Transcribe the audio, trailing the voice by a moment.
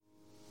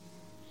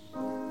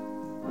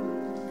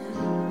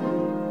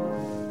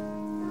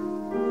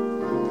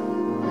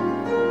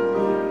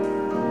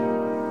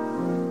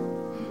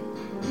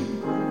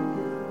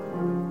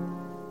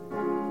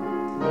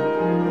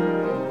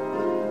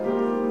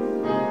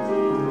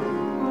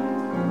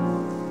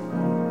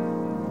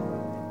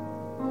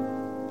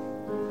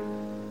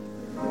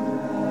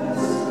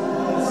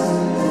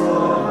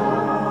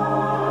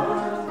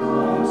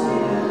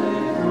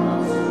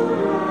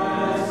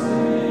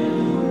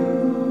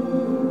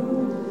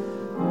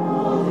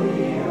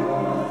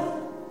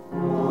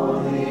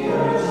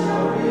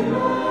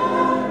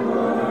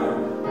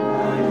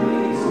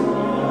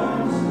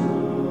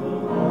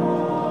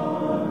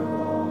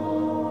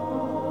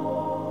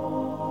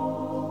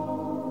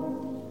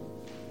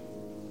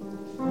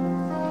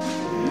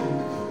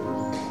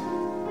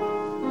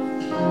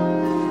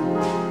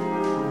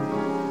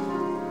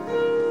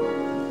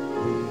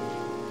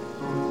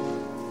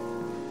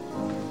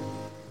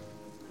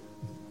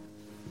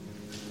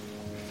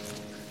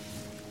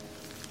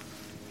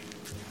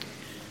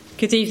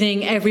Good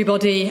evening,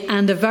 everybody,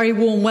 and a very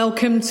warm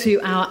welcome to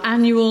our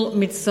annual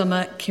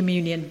Midsummer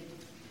Communion.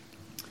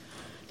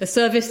 The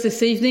service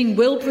this evening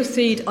will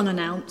proceed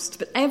unannounced,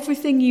 but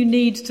everything you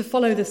need to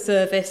follow the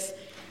service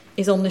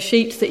is on the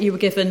sheet that you were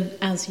given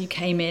as you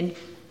came in.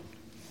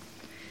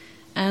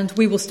 And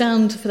we will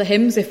stand for the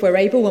hymns if we're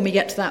able when we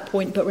get to that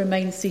point, but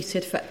remain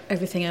seated for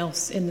everything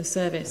else in the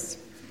service.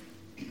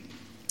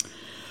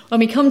 When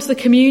we come to the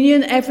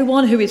communion,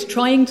 everyone who is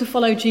trying to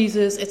follow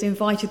Jesus is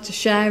invited to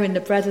share in the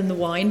bread and the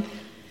wine.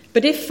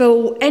 But if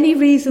for any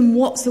reason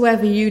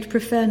whatsoever you'd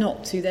prefer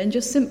not to, then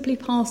just simply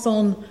pass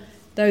on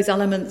those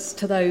elements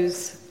to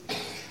those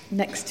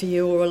next to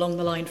you or along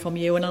the line from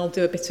you, and I'll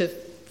do a bit of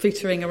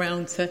footering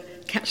around to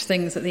catch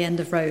things at the end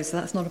of rows, so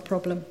that's not a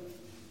problem.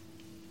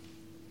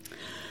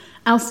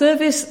 Our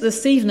service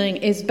this evening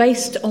is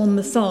based on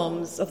the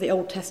Psalms of the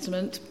Old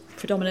Testament,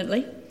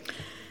 predominantly.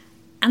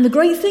 And the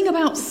great thing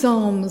about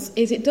Psalms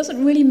is it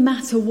doesn't really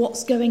matter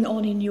what's going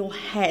on in your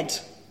head,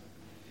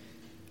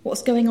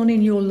 what's going on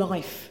in your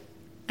life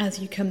as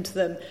you come to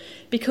them.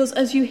 Because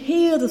as you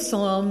hear the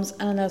Psalms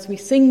and as we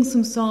sing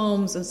some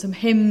psalms and some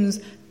hymns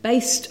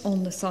based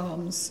on the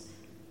Psalms,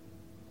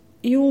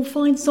 you will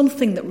find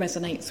something that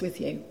resonates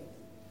with you,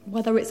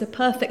 whether it's a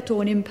perfect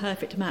or an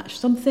imperfect match.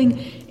 Something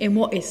in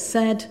what is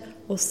said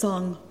or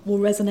sung will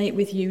resonate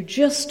with you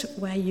just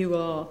where you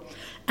are.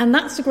 And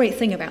that's the great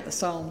thing about the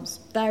Psalms.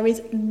 There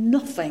is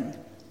nothing,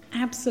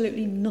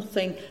 absolutely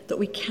nothing, that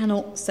we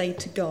cannot say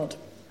to God.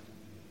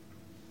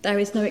 There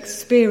is no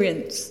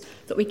experience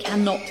that we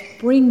cannot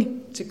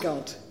bring to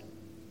God.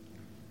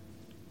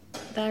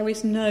 There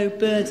is no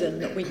burden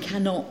that we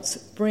cannot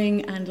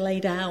bring and lay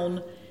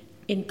down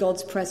in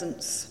God's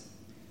presence.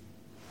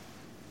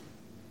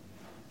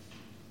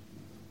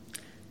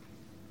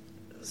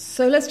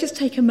 So let's just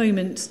take a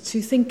moment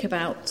to think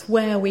about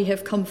where we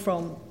have come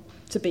from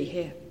to be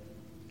here.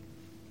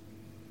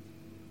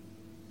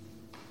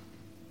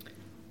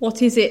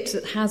 What is it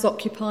that has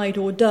occupied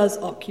or does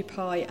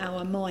occupy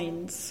our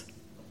minds,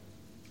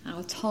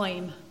 our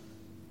time,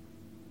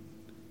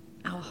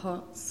 our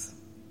hearts?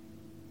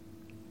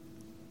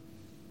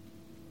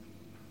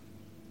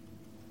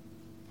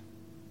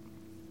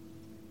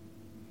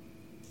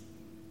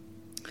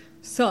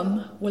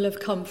 Some will have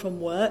come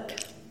from work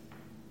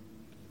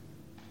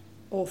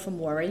or from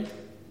worry.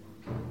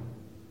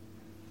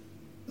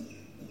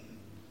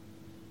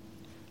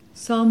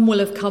 Some will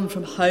have come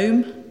from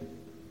home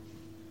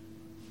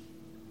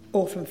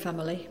or from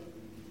family.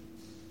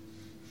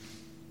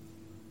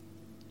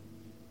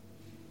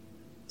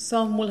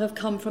 Some will have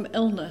come from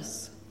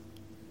illness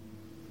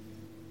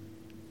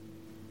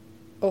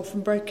or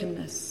from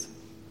brokenness.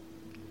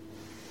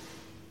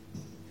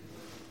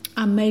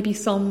 And maybe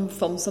some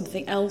from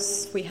something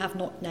else we have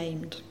not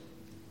named.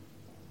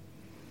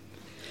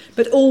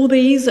 But all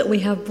these that we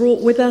have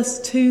brought with us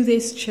to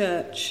this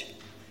church,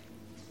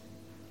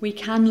 we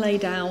can lay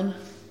down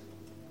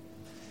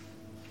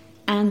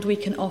and we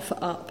can offer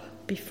up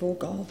before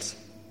God.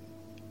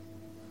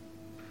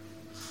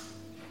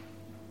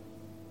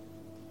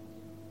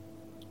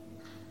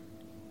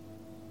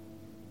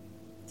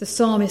 The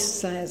psalmist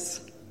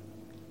says,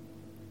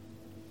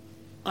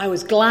 "I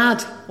was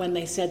glad when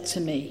they said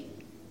to me,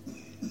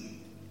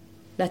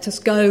 'Let us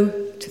go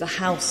to the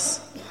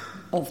house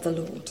of the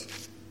Lord.'"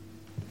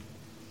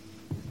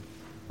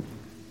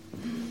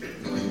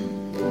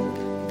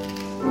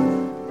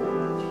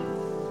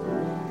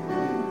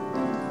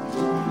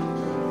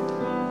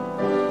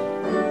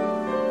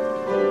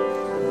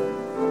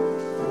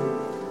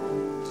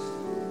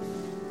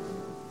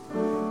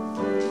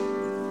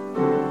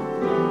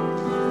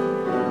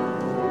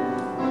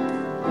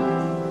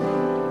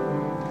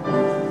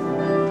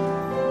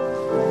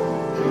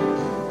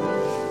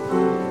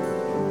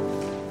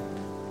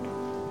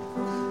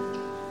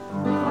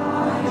 Ah.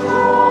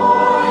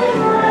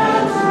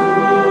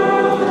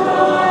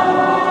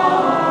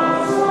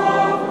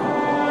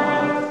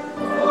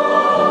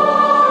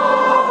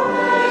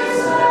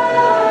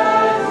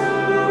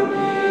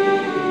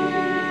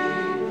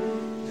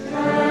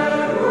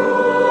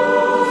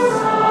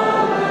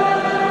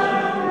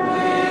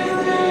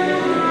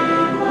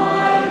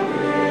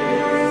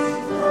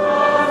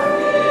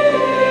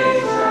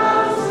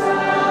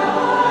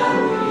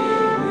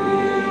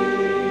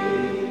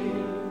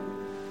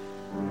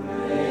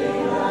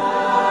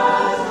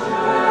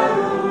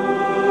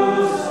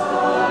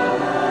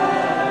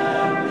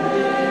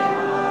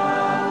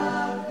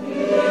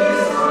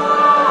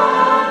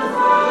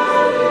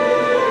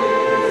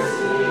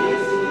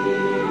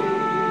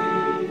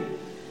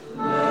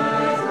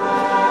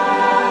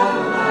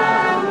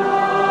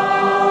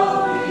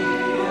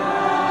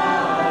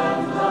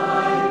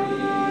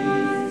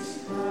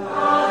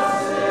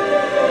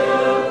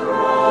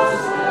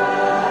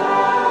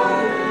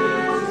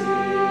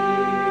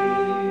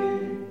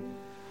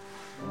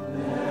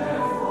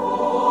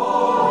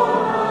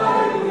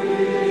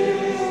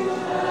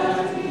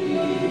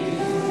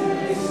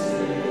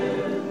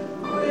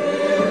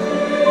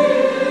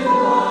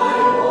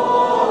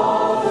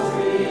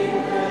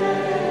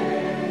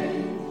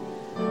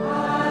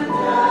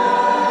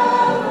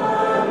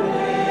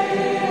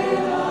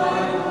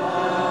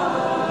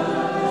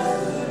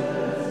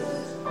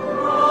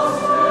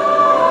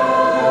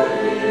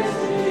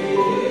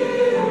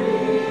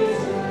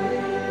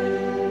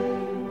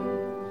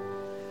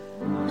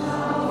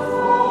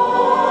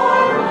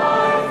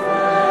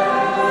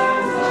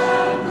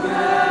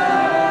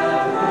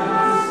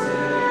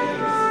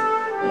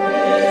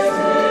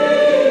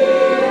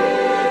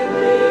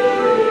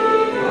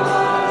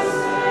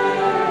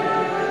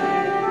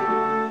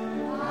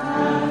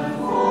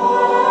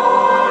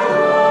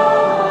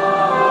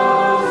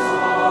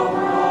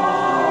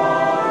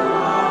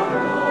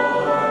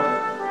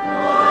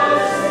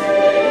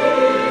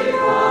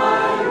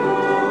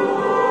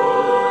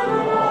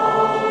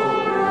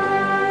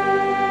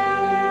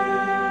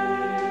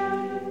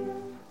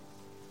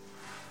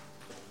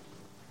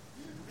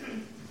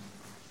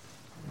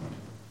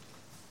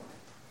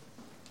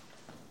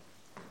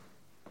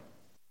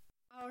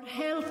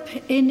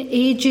 in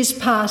ages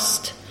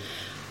past,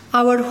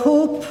 our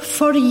hope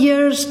for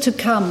years to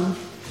come,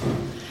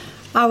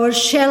 our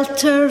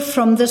shelter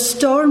from the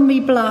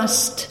stormy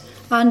blast,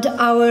 and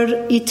our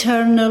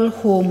eternal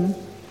home.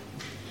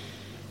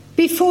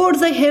 Before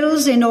the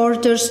hills in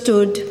order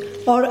stood,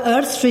 or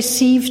earth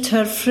received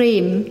her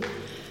frame,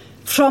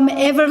 from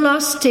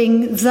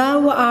everlasting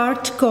thou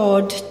art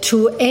God,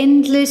 to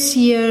endless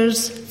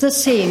years the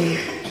same.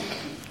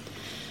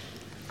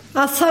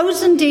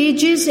 1,000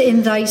 ages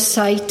in thy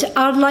sight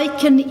are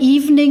like an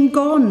evening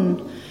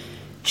gone,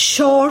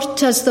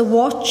 short as the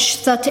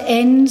watch that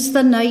ends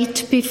the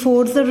night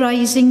before the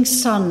rising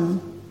sun.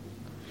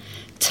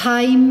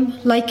 Time,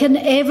 like an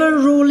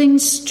ever-rolling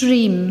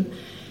stream,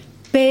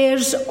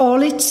 bears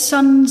all its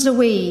sons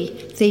away,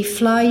 they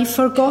fly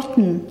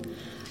forgotten,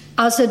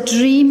 as a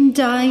dream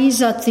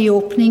dies at the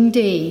opening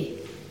day.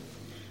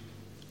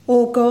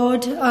 O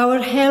God, our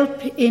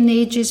help in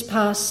ages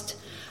past,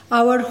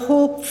 our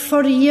hope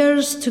for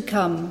years to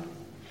come,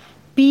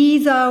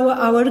 be thou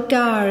our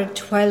guard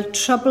while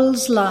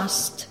troubles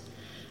last,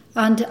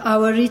 and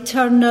our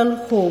eternal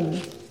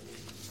home.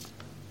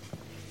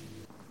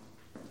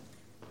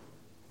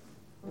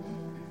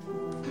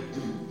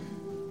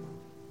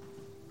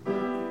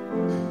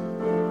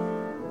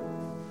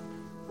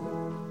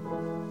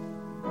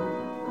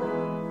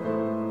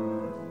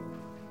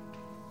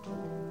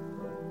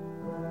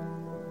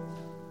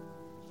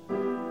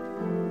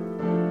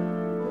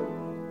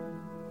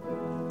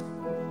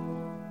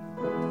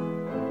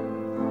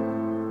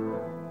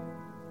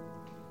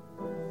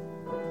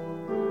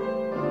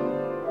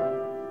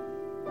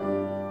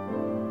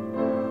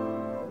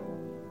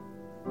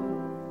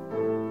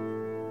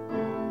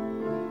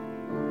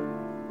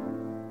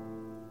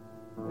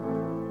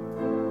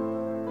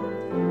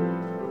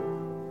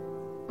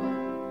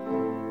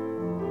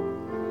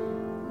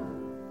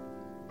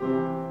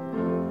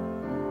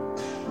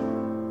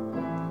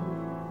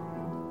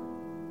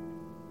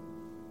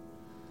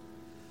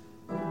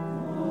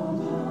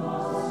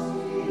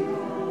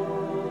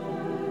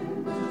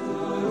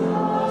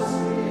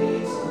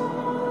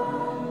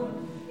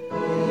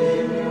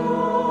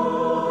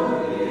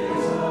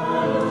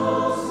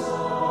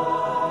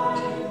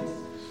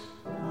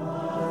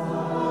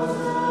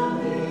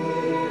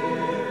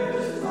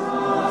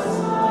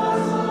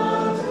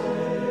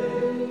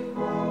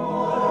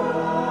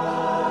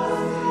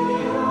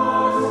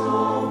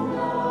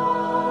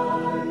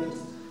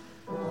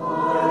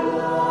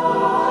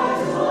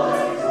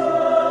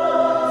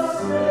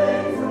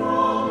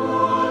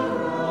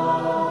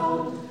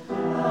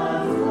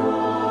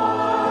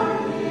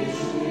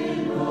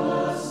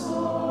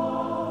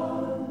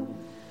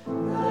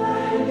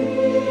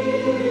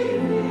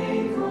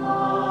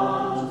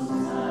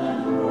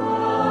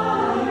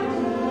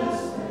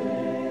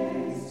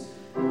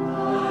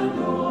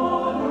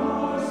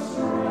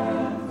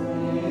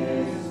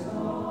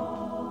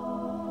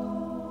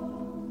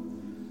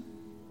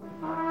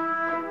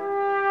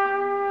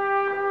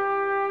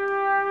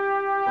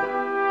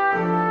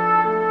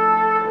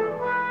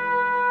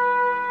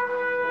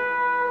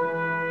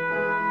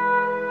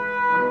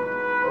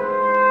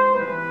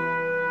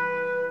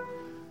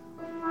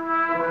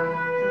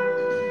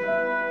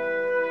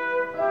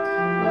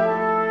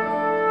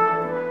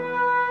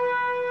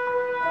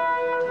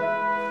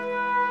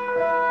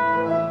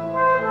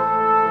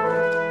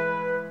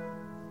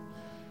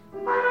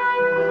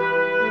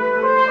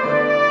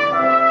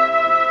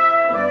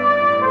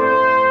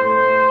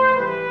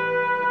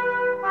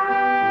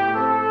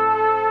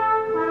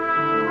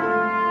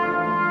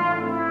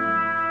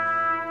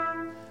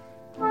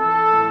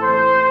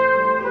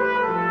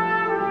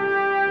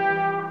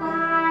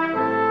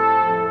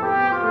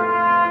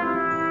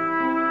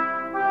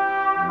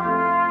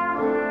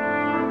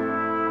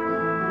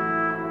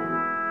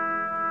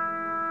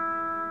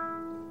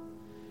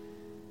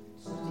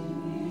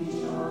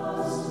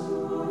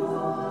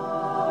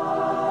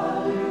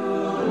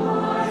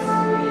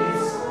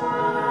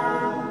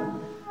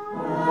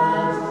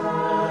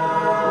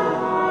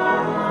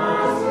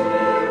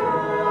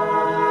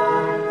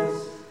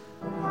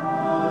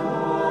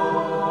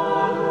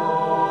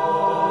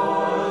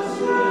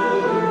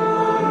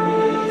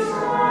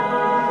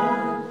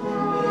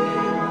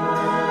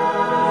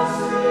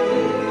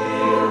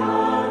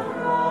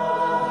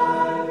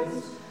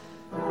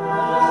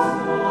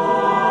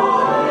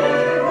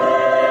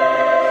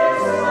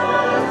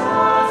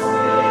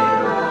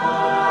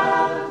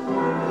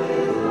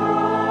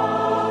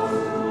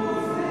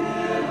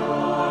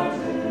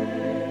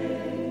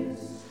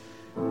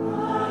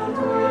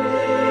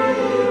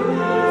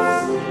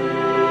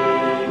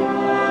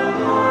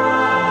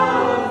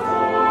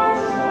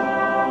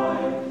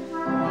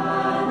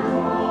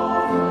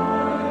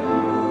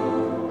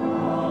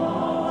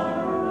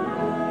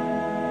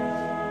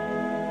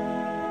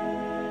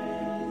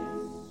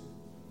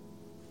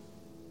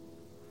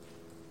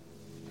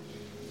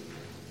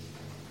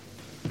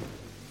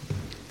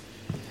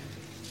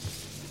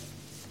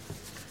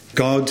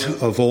 God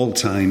of all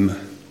time,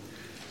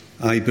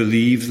 I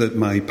believe that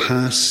my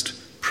past,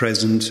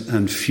 present,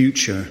 and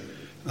future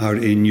are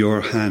in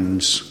your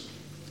hands.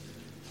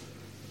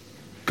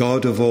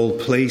 God of all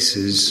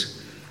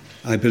places,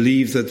 I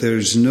believe that there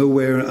is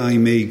nowhere I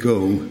may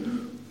go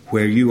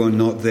where you are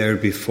not there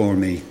before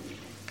me.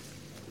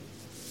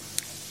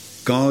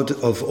 God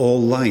of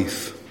all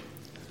life,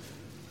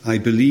 I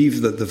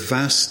believe that the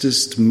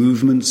vastest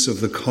movements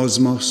of the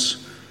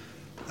cosmos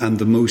and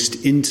the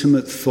most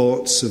intimate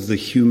thoughts of the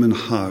human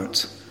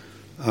heart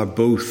are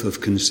both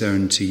of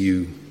concern to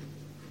you.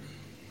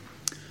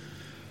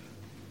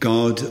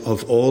 God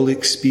of all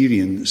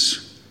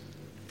experience,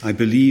 I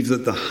believe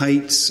that the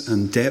heights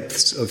and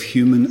depths of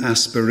human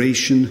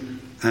aspiration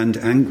and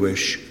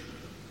anguish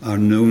are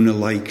known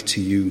alike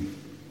to you.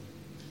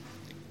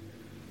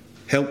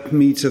 Help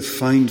me to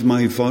find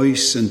my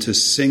voice and to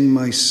sing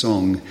my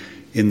song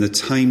in the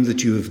time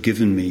that you have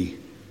given me,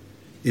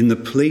 in the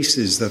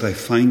places that I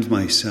find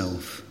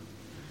myself,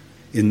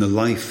 in the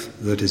life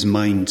that is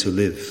mine to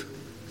live.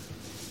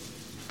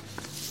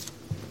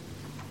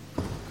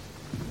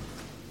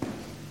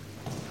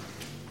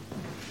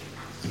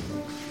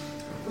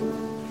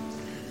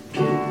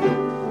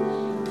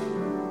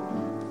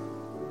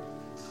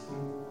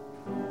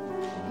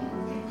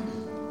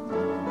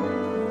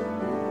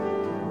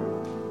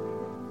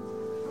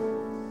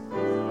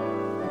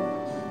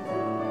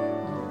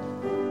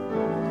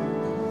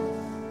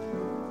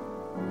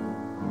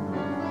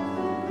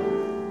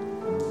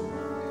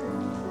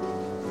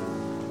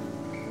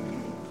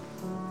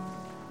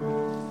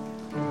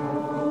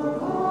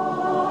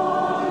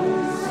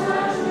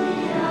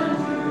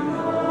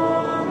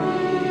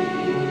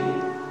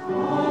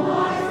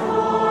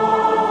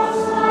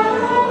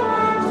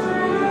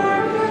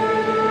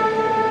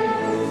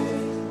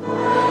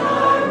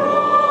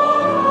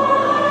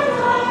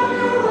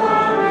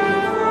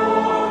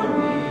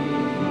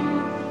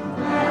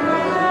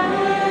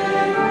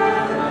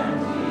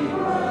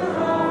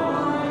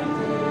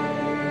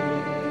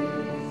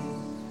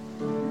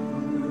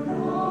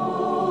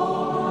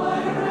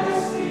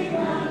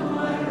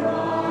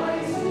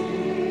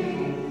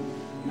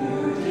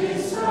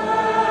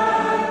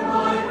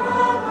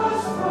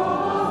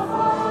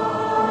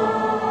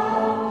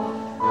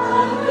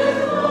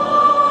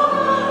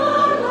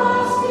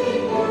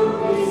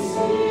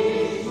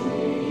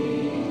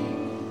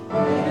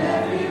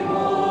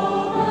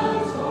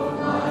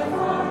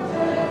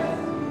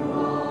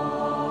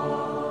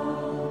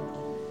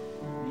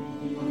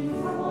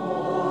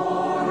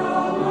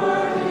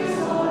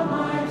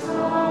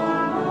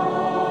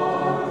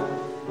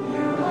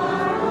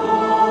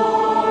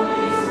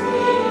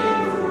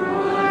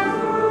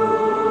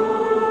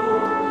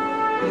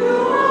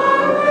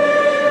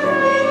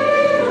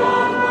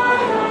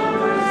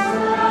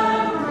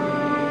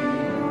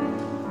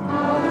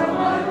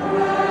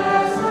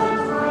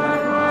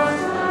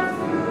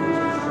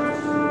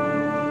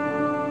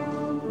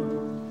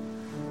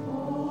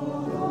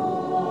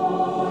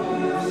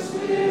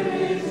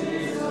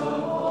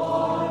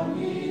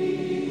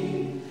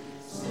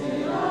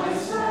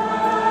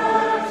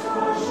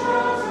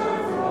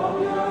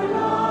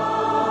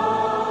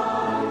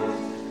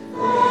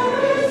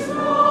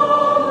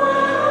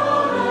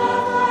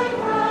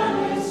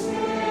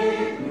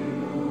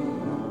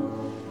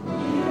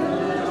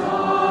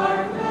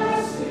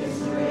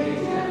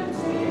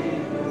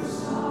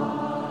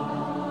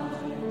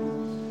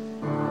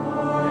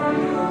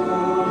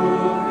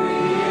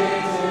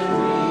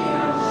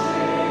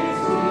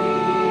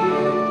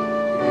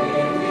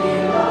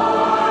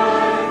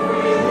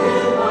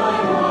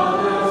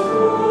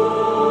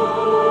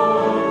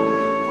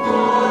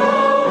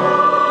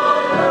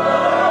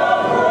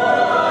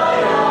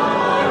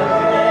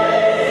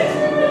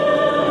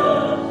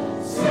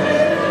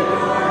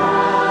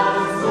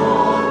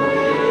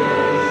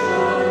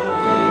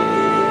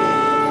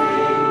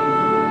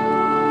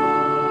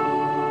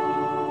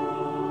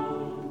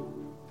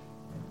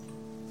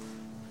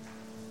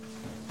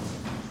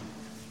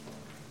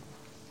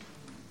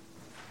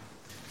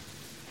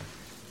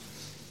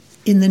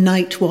 In the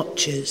night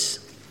watches.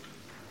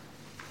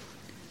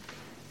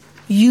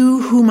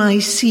 You whom I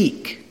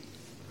seek,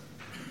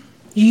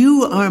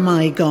 you are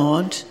my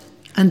God,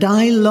 and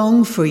I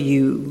long for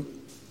you.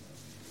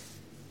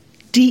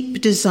 Deep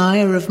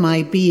desire of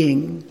my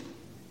being,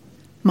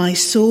 my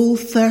soul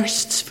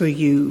thirsts for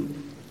you,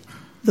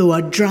 though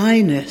a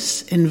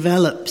dryness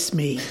envelops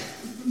me.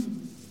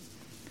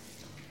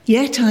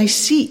 Yet I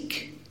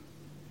seek,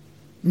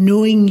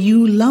 knowing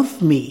you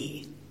love me.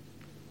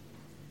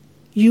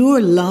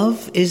 Your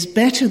love is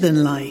better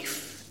than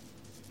life.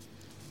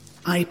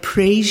 I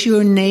praise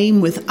your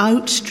name with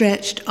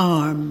outstretched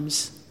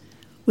arms,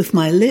 with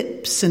my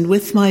lips and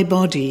with my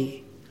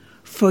body.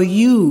 For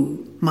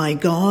you, my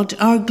God,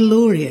 are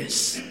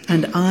glorious,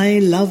 and I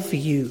love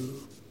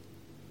you.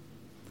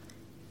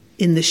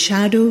 In the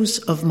shadows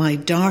of my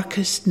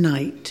darkest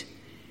night,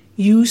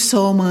 you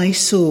saw my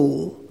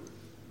soul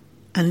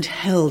and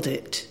held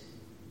it,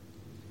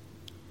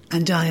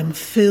 and I am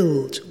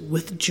filled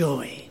with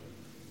joy.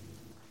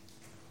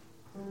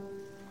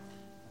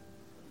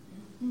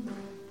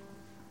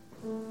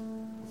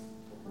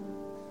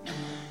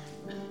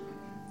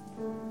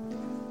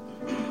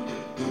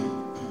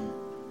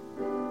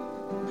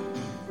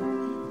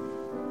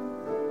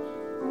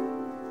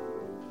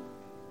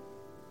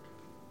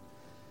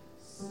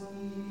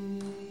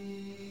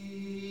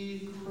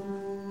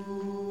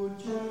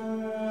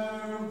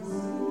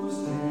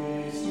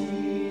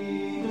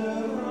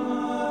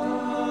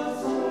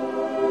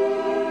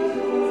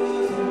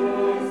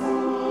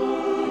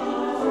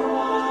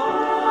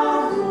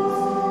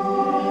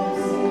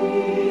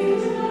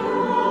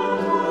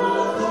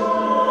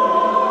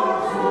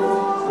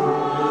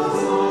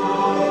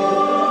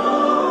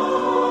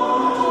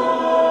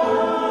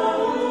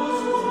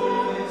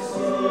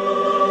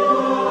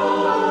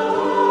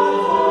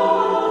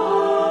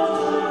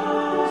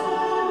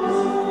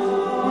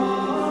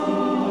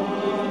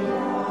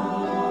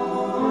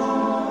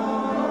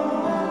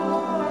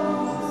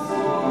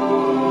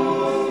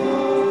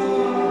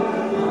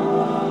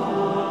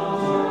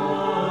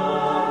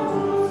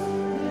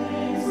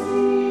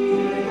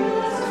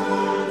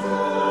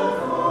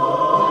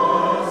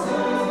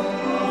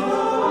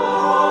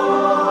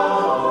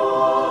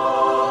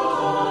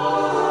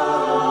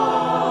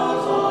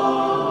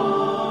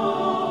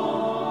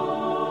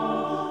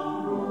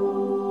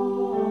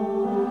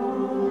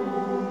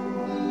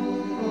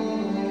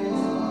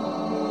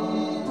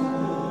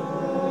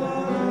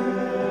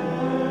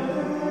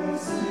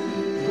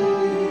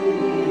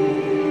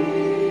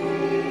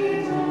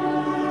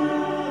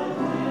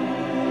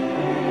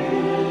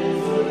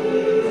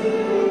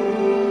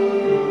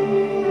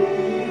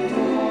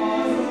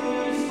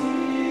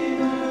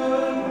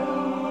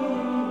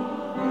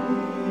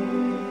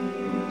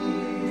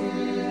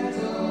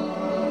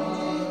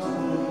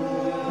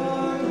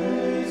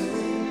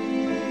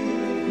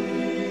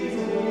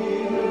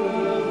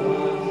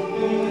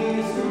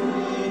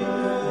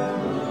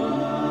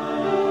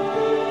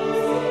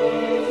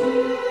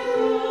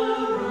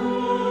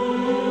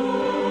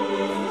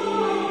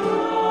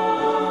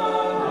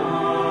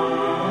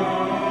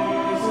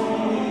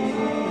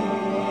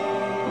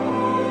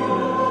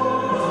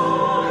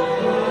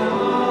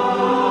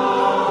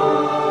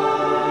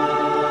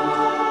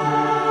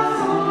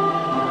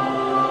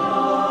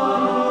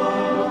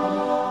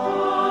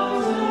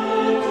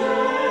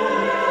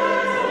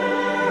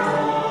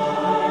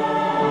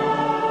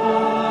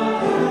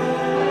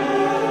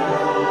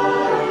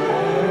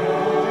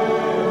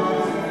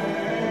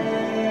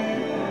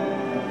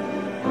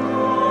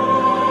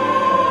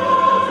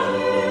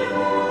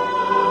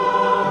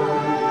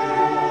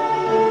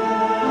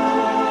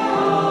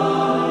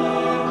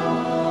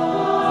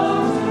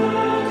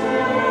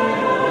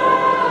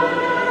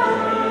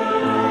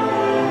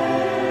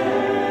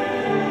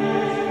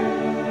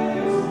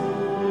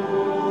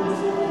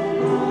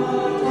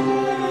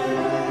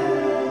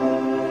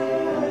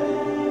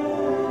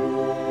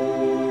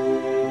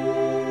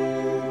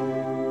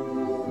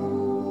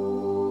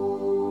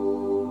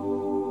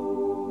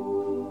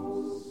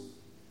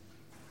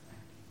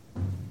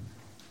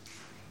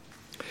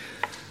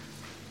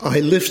 I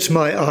lift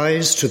my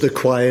eyes to the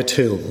quiet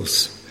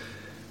hills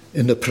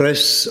in the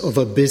press of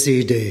a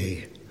busy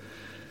day.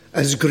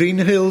 As green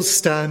hills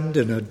stand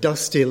in a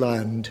dusty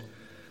land,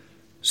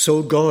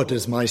 so God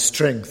is my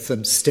strength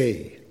and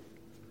stay.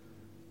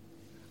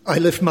 I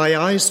lift my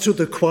eyes to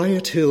the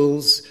quiet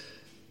hills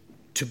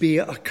to be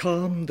a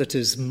calm that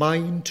is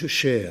mine to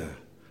share,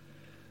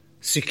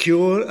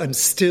 secure and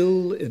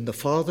still in the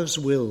Father's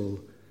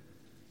will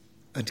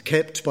and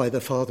kept by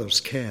the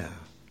Father's care.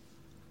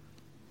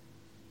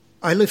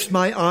 I lift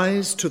my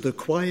eyes to the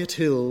quiet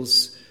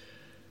hills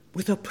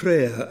with a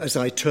prayer as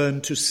I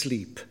turn to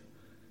sleep.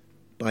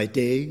 By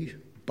day,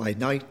 by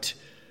night,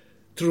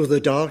 through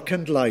the dark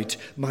and light,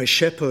 my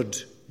shepherd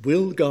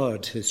will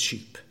guard his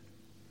sheep.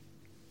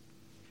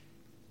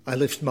 I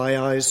lift my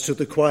eyes to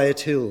the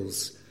quiet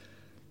hills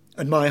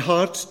and my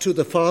heart to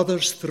the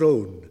Father's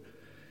throne.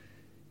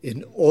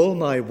 In all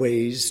my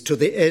ways, to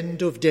the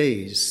end of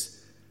days,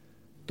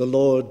 the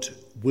Lord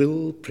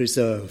will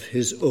preserve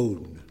his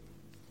own.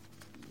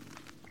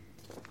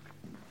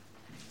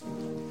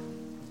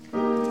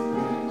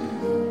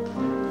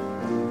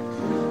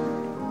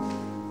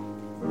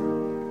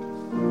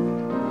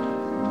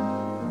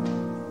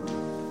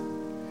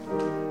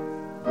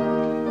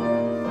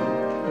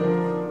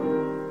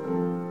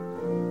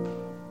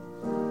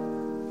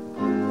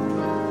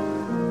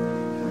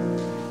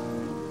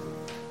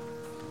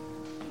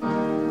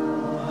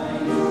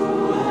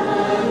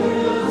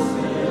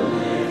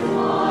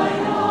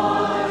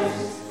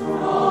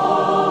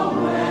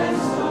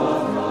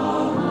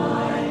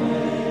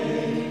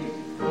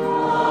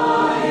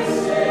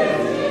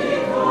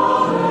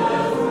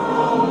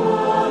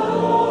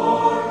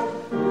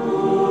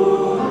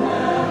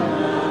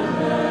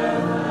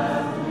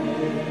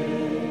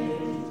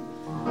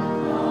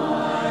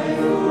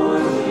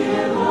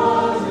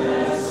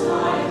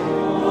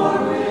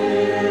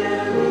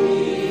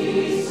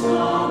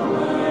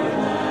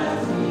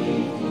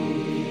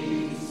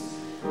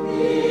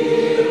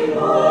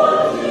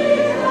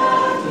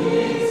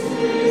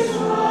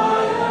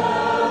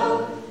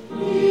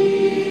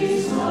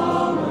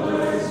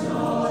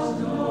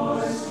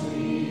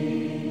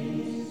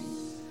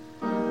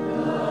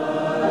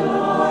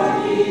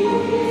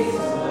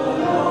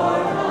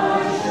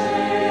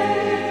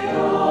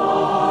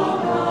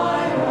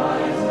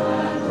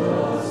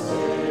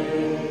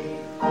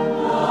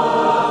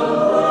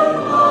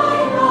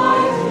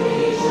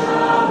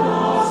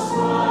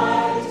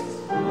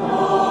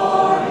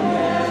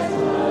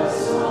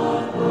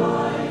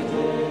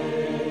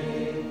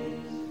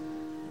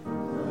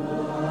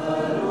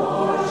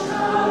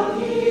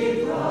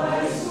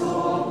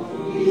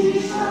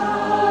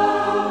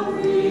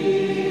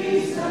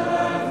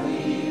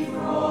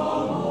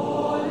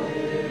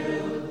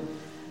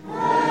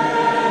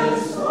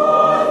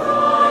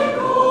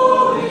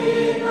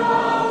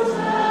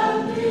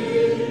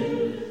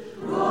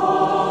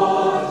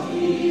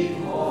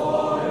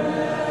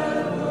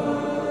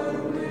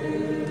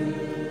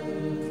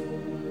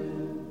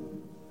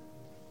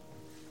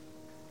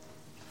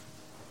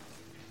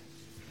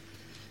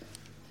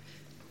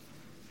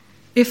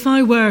 If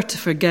I were to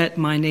forget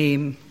my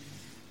name,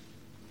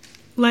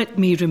 let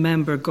me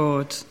remember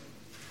God,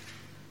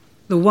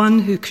 the one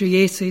who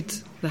created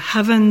the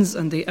heavens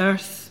and the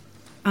earth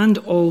and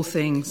all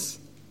things,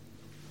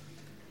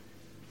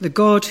 the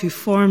God who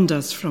formed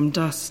us from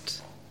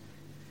dust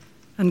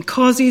and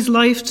causes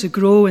life to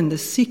grow in the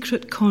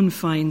secret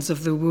confines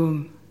of the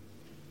womb.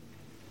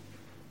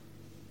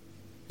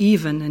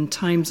 Even in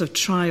times of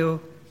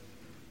trial,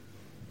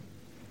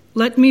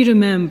 let me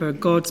remember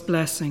God's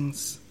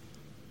blessings.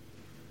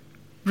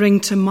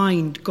 Bring to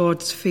mind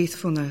God's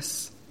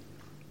faithfulness.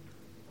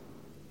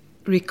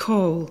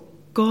 Recall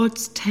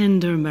God's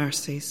tender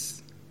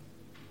mercies.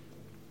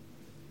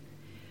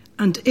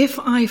 And if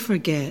I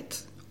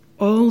forget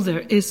all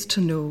there is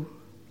to know,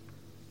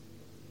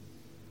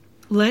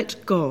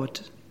 let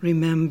God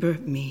remember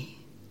me.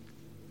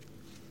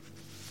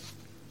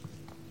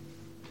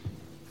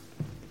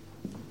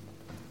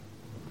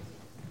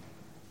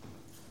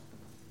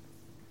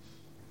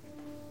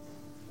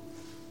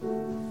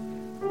 Oh,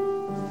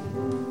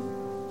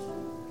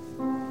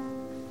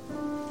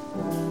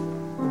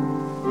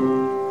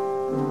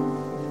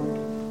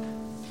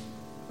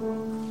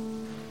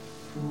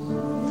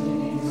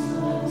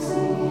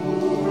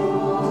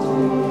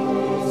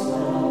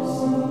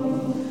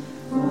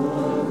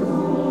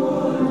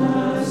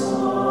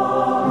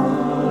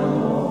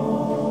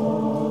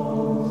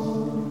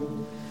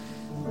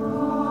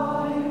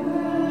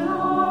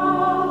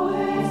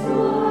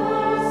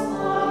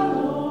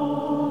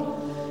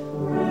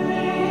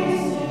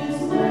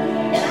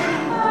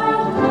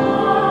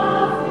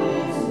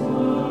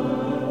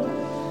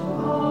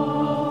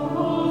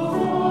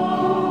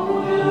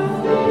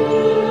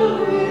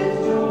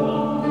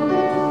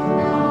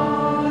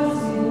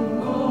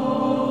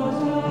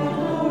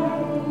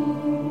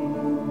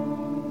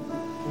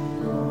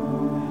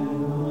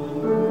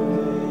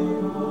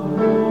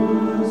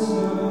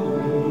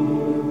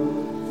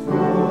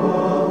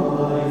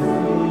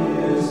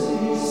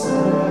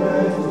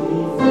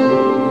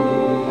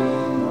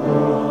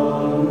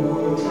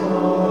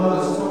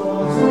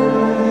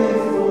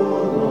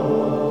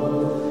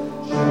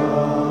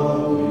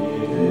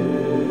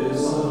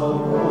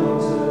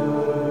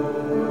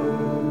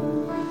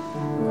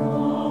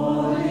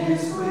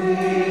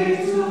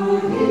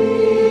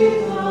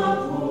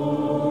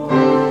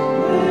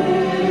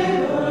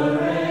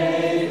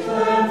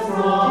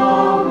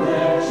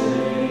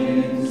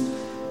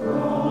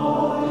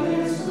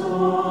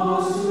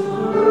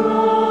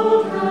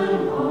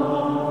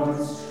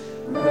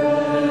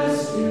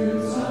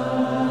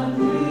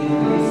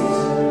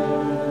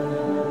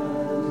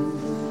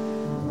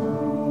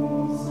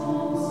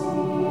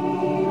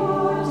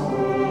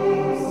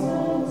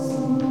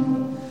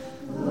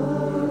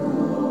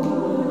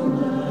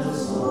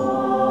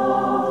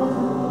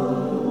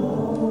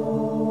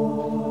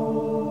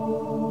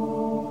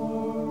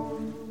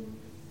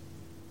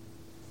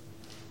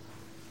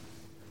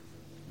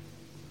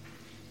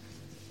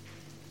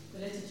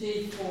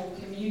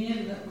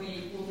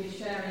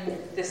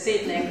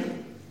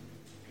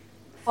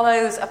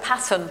 follows a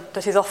pattern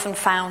that is often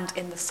found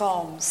in the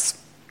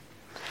Psalms.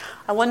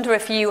 I wonder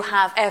if you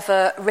have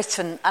ever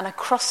written an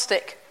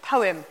acrostic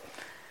poem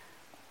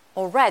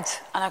or read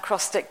an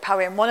acrostic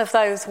poem, one of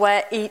those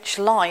where each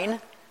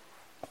line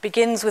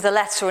begins with a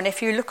letter, and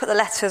if you look at the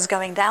letters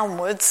going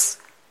downwards,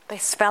 they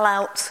spell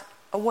out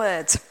a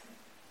word.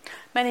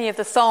 Many of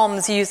the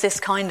Psalms use this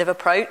kind of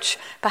approach,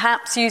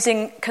 perhaps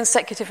using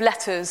consecutive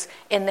letters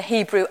in the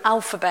Hebrew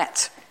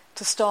alphabet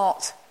to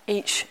start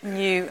each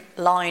new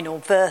line or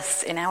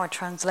verse in our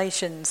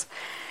translations.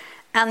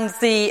 And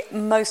the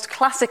most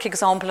classic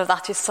example of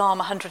that is Psalm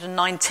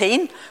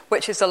 119,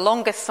 which is the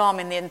longest psalm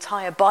in the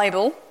entire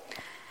Bible.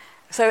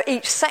 So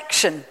each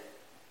section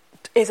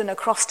is an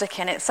acrostic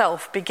in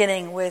itself,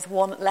 beginning with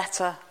one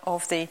letter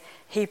of the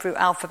Hebrew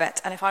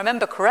alphabet. And if I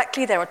remember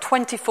correctly, there are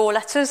 24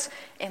 letters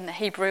in the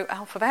Hebrew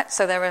alphabet,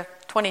 so there are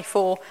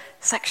 24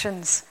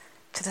 sections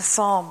to the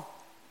psalm.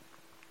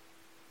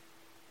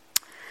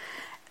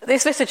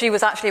 This liturgy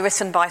was actually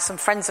written by some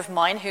friends of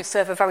mine who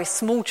serve a very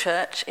small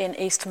church in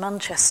East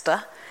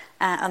Manchester,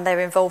 and they're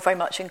involved very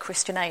much in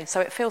Christian Aid, so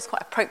it feels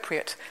quite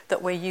appropriate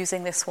that we're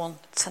using this one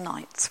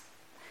tonight.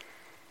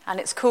 And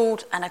it's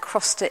called an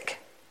acrostic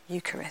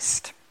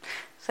Eucharist.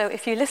 So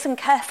if you listen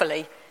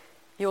carefully,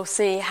 you'll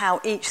see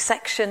how each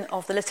section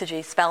of the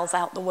liturgy spells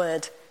out the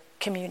word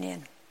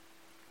communion.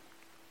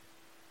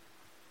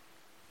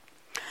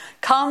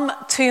 Come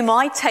to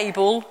my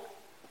table,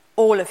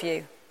 all of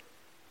you.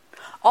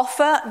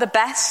 Offer the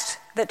best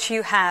that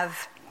you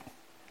have.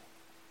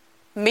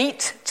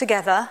 Meet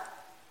together.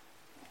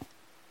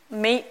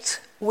 Meet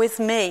with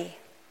me.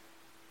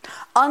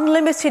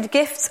 Unlimited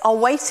gifts are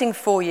waiting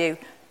for you.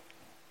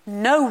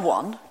 No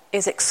one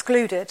is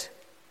excluded.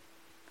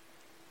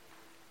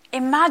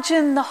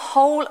 Imagine the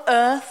whole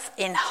earth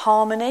in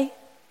harmony.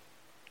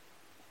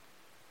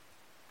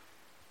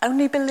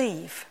 Only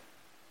believe.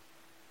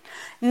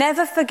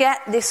 Never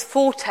forget this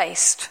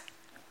foretaste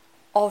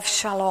of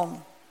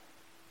Shalom.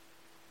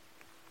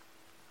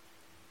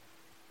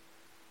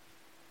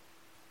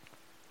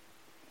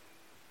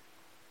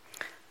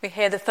 We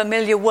hear the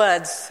familiar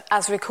words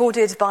as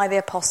recorded by the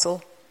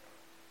apostle.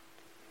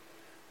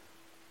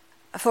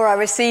 For I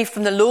received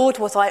from the Lord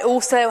what I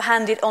also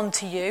handed on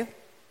to you,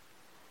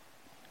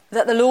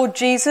 that the Lord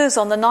Jesus,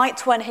 on the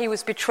night when he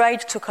was betrayed,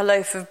 took a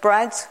loaf of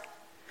bread,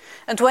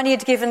 and when he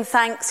had given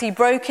thanks, he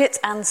broke it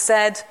and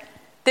said,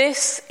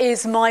 "This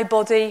is my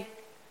body,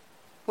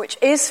 which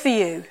is for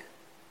you.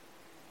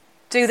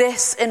 Do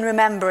this in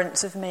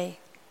remembrance of me."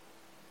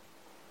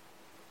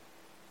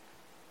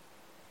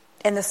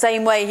 In the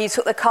same way, he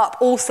took the cup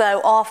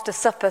also after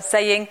supper,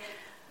 saying,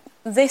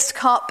 "This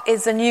cup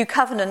is the new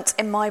covenant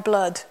in my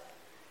blood.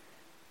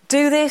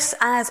 Do this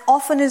as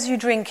often as you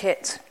drink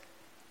it,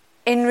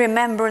 in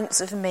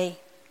remembrance of me.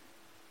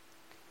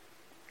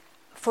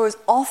 For as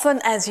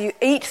often as you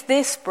eat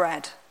this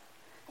bread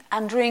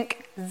and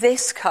drink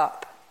this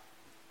cup,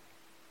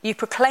 you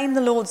proclaim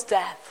the Lord's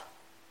death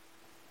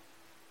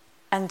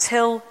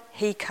until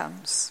he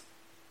comes."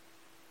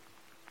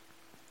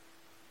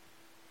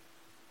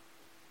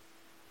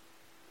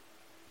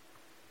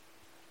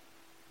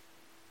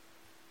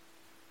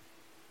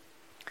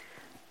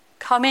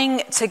 Coming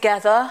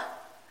together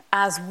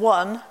as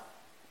one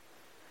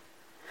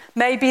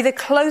may be the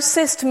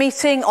closest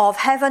meeting of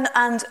heaven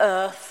and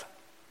earth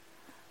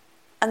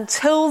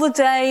until the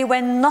day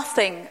when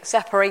nothing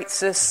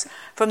separates us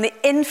from the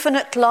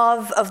infinite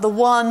love of the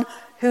one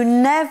who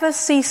never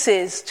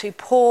ceases to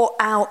pour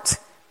out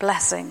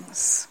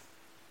blessings.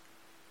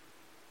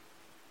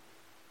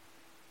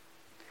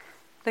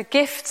 The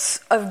gifts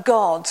of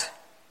God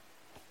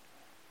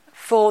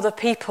for the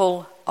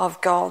people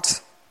of God.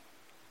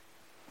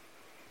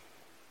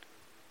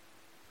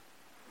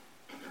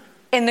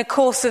 In the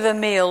course of a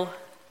meal,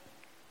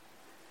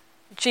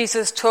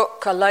 Jesus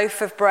took a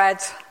loaf of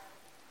bread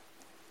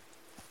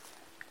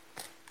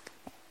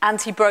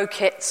and he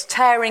broke it,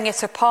 tearing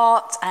it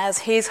apart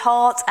as his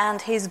heart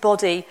and his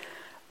body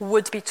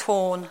would be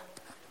torn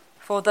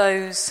for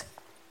those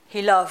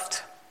he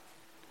loved,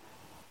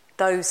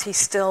 those he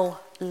still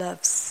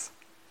loves.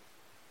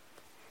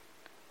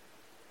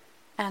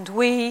 And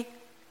we,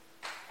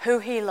 who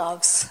he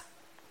loves,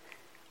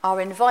 are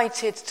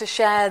invited to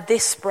share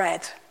this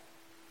bread,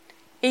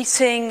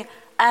 eating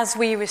as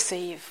we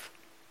receive,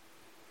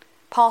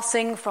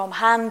 passing from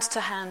hand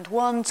to hand,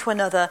 one to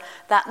another,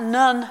 that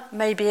none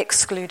may be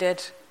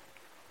excluded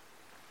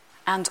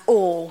and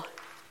all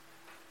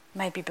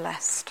may be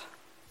blessed.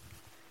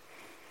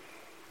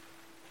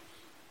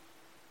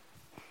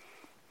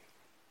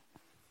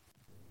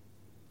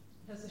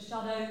 As the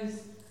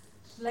shadows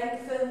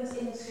lengthened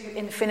into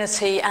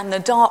infinity and the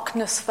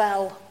darkness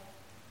fell,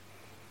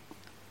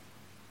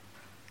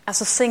 as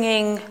the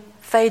singing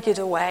faded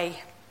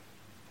away,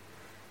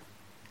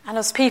 and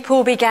as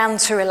people began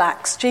to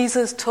relax,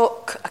 Jesus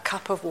took a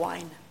cup of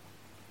wine.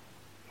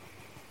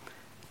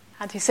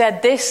 And he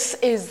said, "This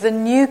is the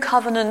new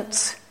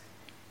covenant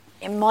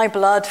in my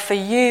blood for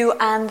you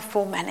and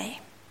for many.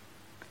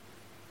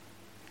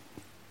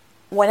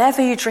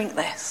 Whenever you drink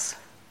this,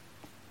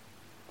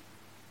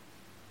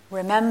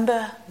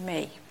 remember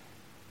me.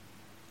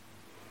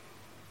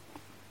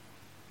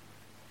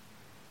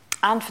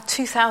 And for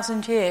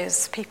 2,000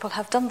 years, people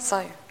have done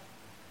so.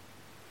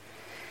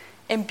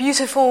 In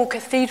beautiful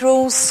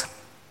cathedrals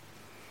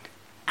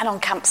and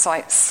on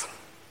campsites.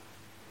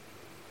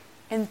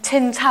 In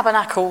tin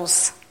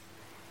tabernacles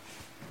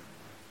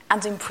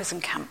and in prison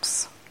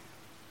camps.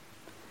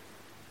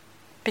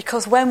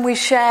 Because when we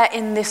share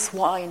in this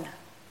wine,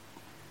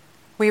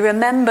 we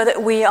remember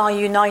that we are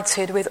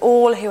united with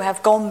all who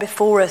have gone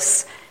before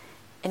us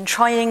in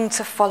trying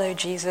to follow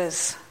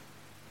Jesus.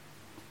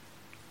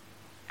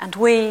 And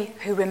we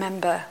who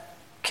remember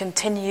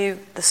continue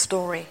the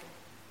story.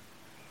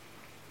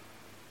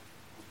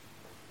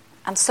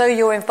 And so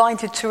you're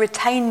invited to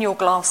retain your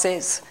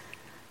glasses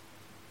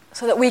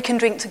so that we can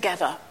drink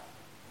together,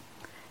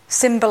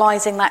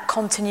 symbolising that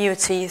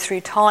continuity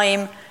through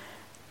time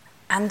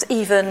and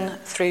even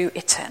through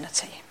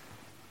eternity.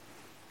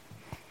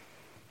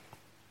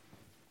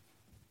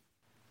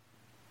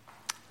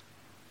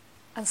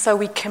 And so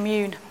we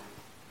commune.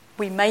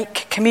 We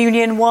make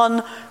communion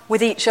one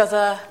with each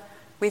other,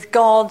 with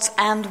God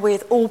and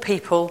with all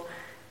people,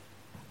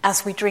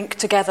 as we drink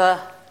together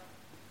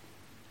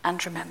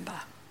and remember.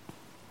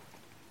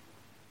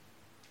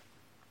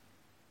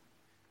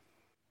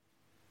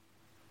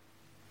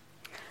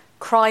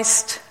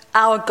 Christ,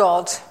 our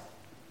God,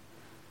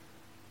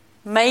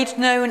 made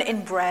known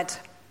in bread,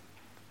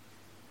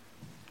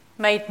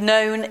 made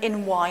known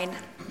in wine,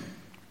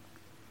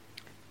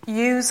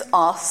 use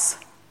us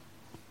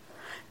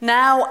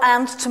now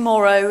and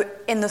tomorrow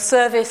in the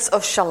service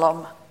of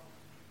Shalom.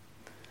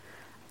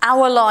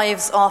 Our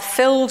lives are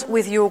filled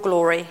with your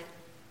glory,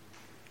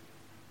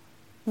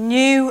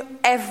 new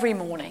every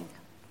morning,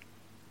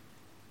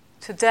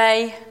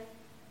 today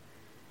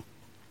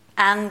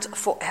and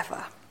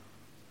forever.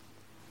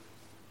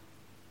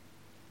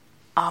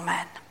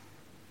 Amen.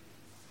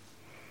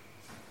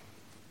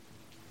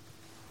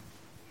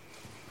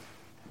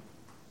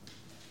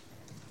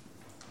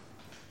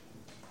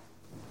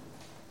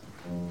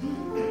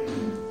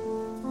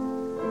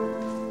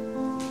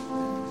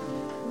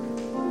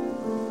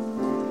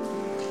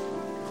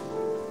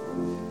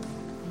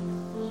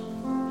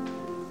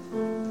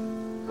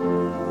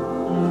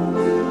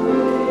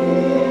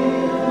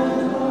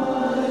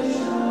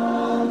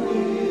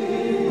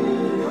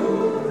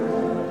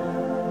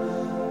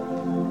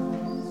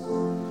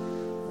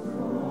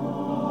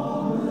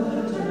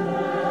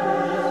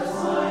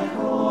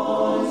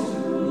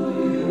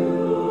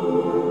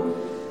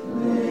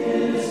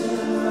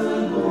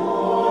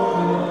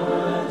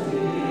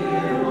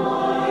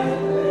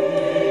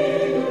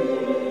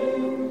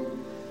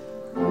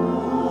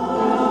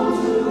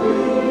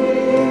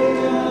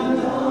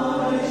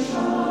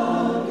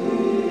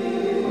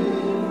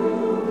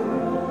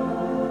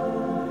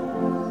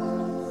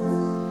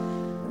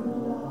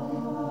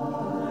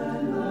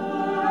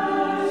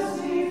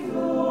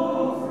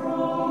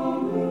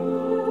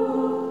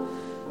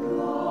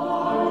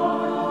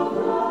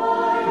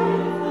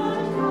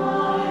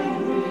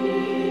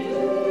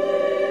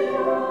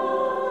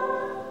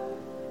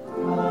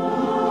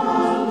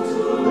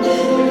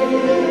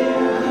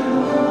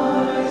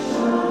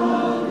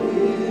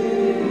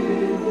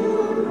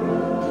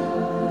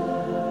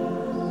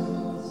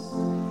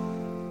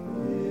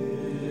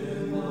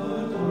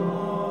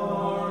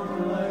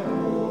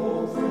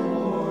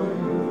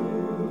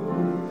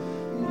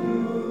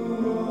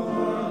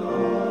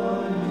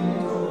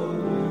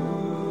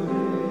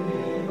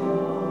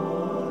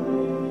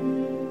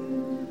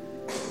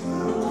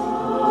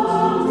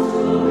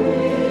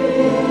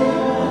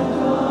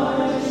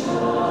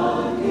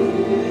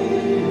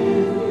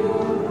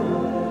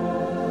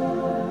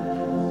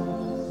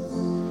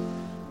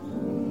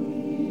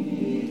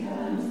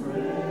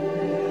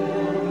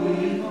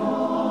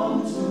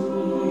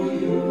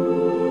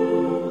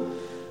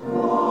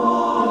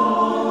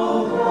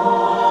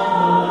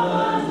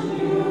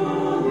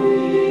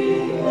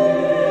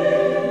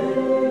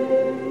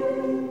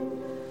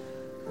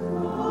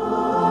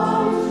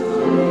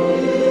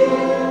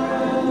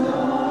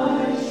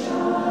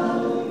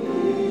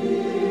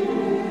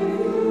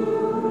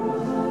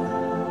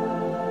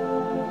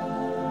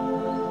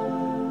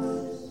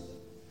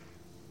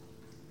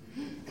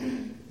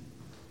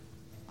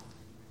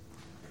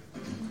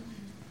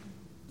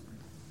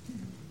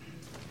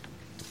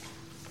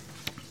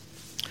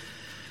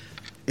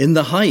 In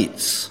the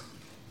heights,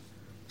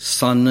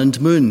 sun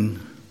and moon,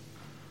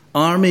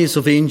 armies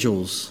of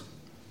angels,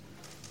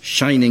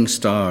 shining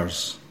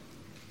stars.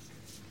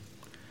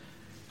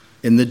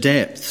 In the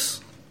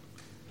depths,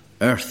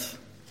 earth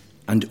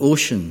and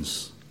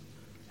oceans,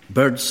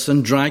 birds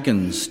and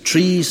dragons,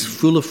 trees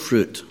full of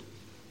fruit.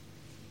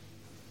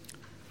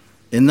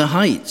 In the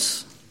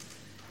heights,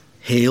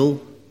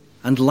 hail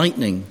and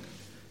lightning,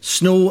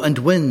 snow and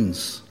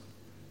winds,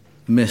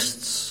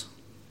 mists.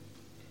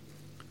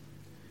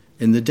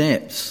 In the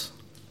depths,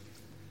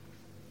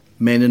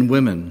 men and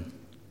women,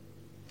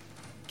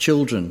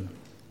 children,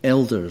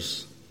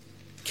 elders,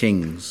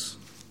 kings.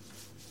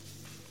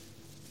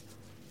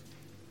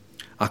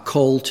 a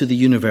call to the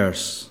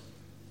universe.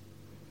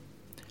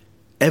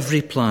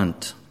 Every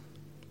plant,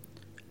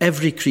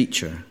 every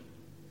creature,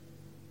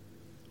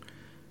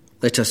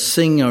 let us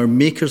sing our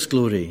Maker's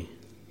glory.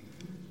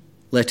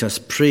 Let us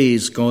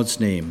praise God's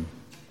name.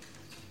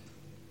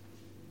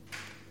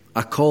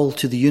 A call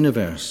to the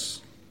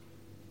universe.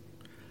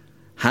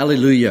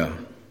 Hallelujah.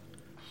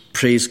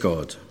 Praise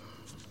God.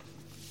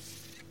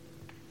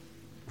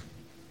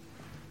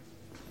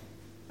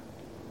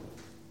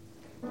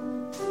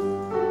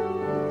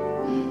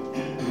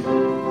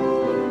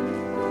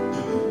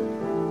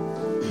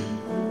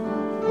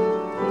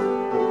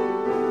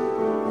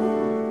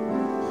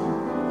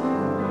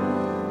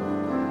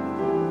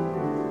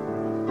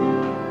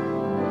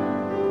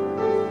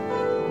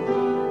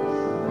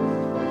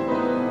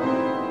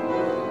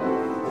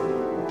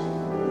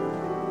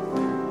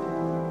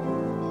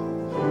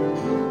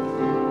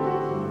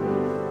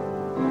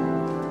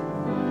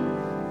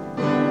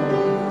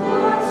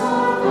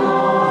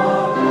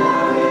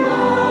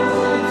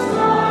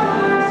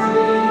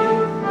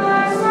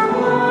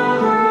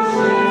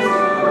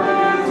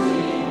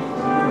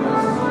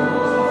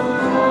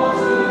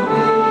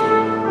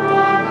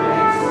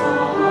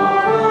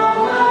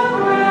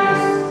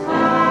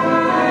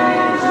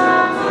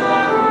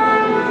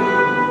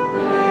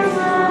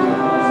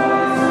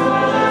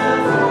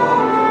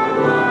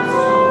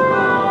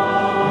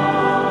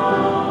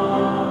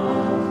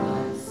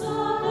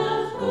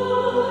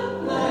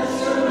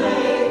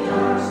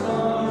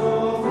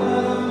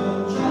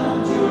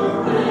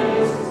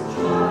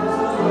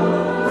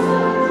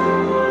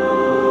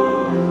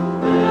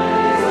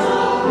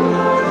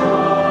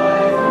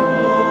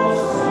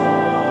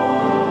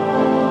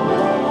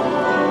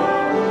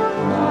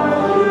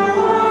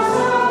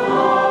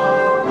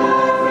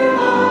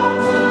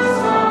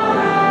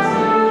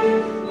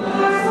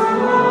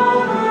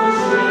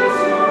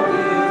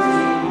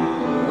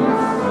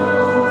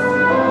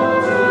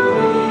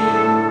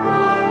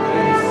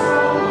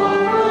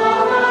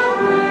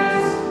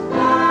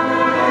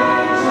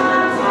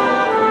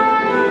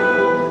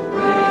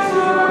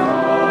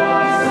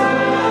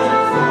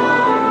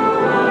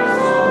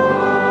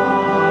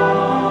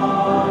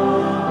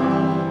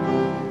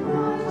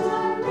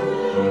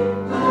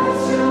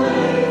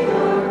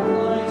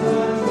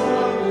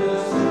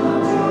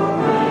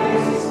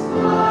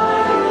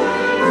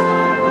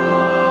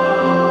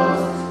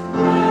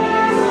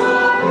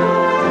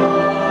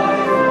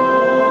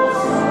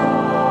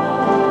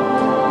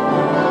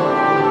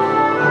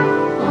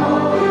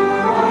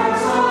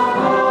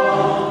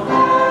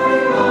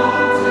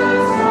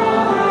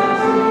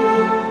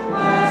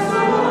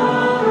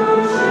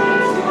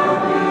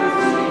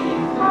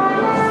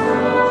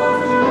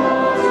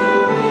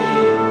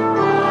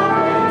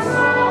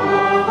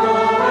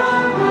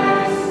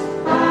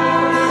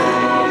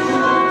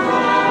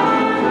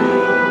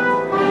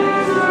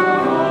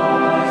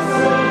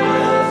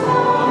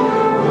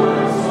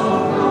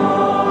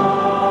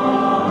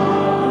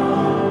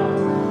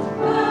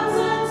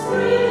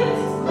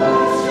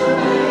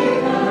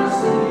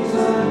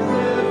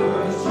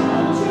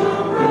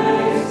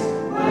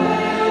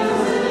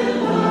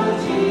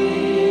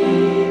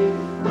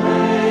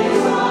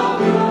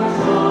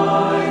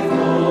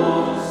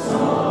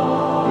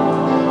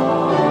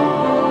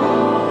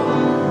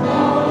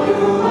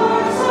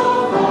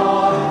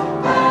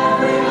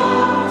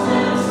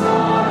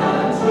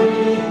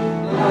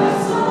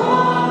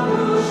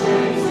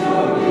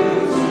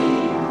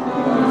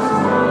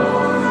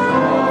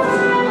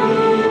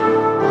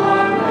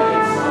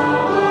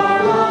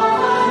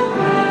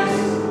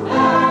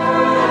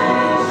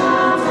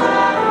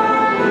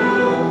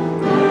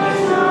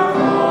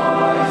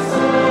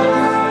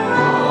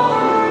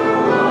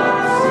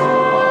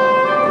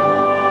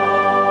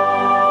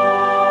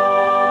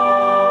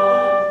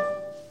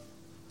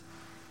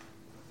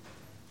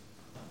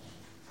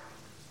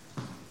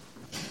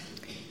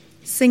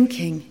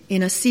 Sinking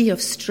in a sea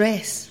of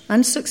stress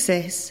and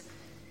success,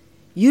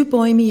 you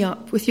buoy me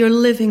up with your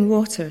living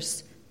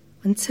waters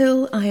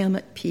until I am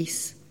at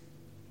peace.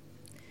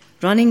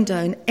 Running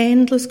down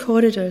endless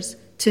corridors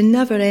to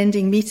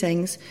never-ending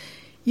meetings,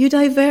 you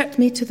divert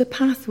me to the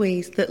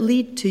pathways that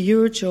lead to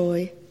your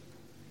joy.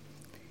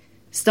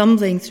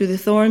 Stumbling through the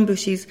thorn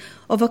bushes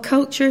of a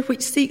culture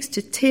which seeks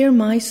to tear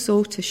my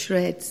soul to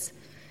shreds,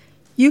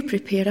 you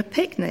prepare a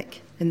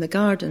picnic in the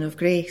garden of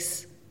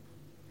grace.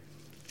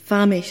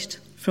 Famished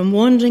from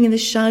wandering in the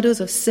shadows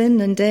of sin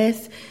and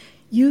death,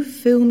 you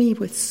fill me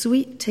with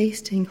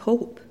sweet-tasting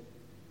hope.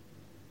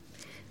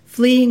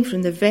 Fleeing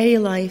from the very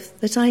life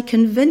that I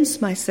convince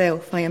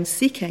myself I am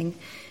seeking,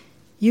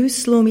 you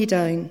slow me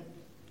down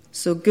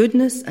so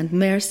goodness and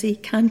mercy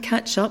can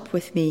catch up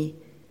with me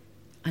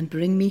and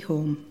bring me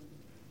home.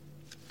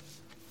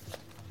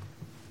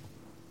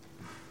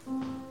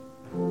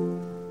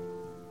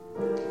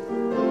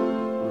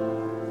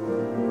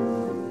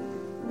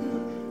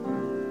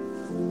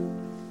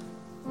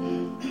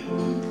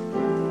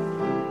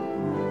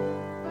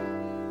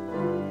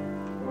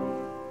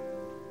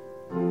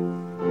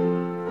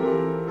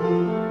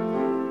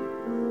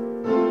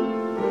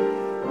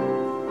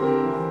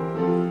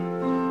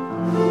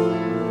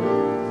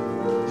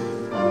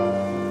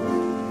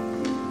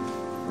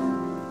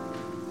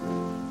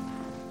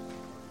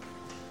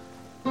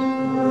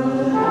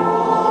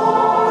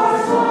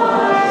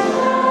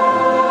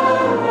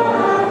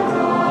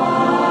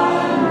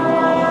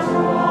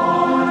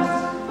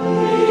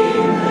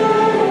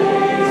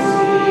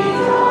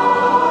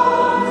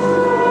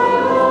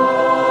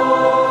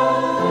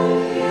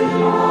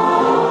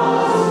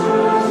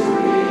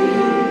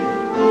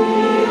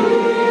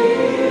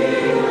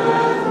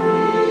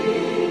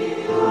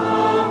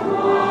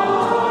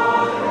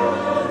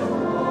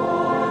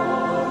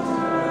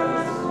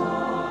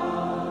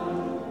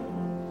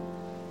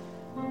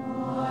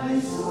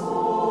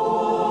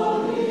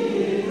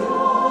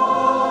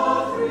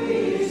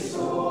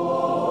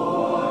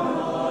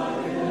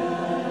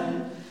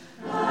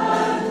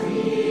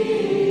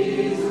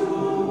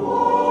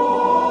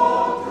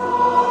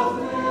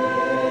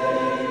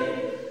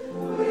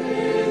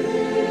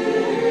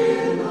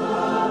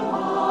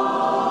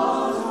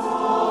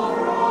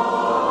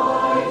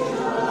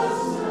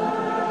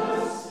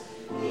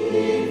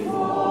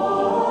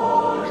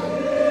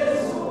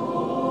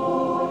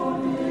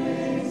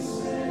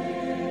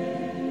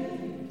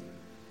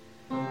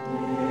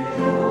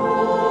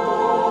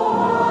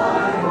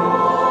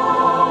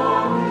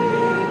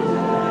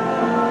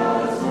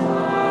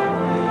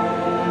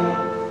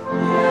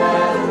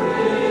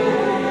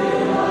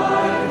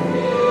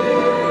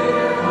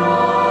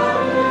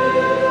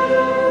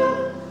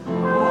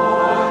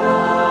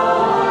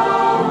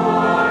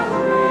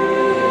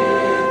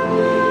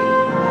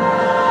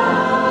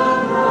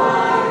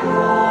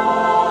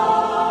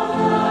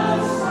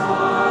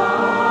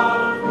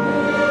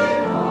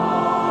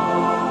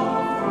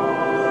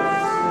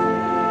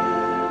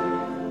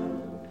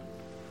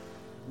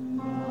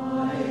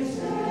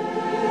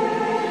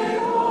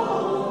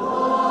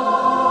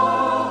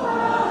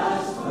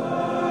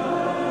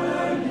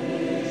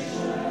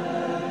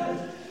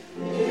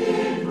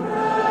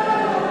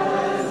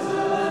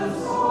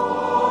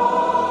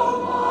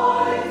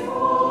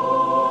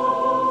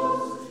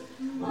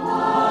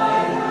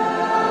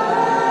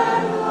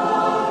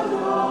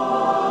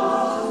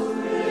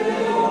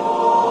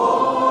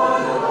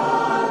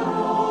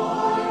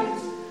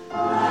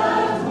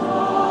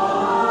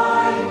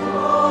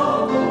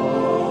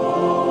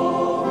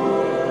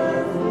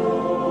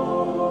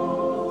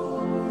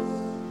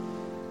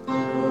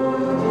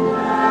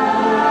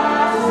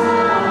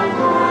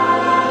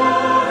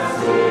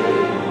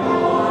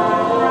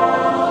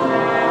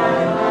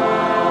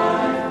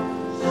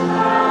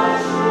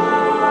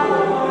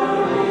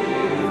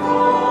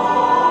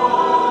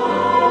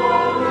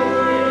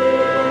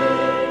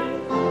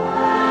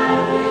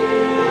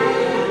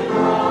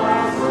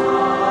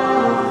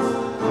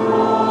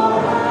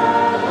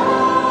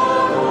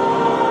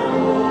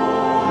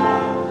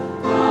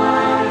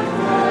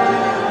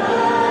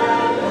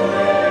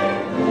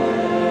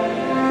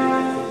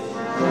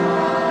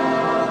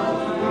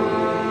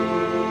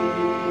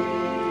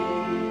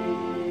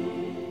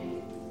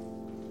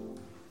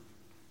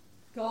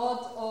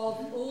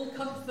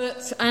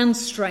 and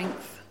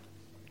strength.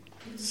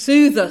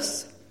 Soothe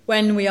us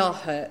when we are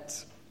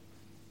hurt.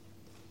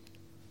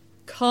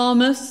 Calm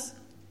us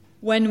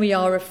when we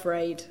are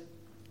afraid.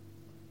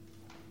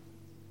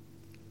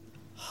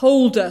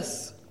 Hold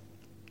us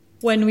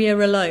when we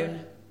are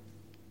alone.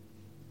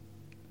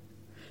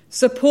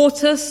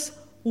 Support us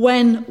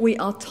when we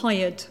are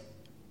tired.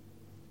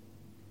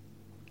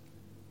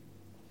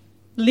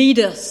 Lead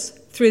us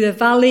through the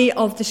valley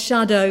of the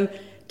shadow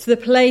to the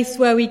place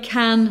where we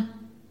can,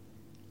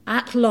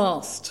 at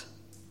last,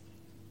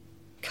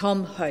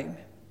 come home.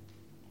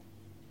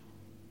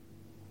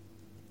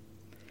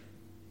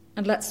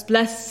 And let's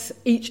bless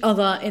each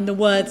other in the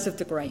words of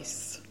the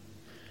grace.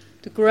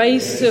 The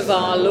grace of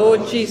our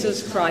Lord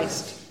Jesus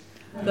Christ,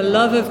 the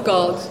love of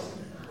God,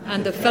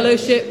 and the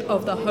fellowship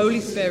of the Holy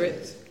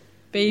Spirit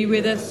be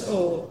with us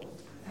all,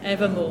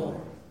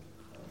 evermore.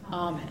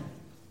 Amen.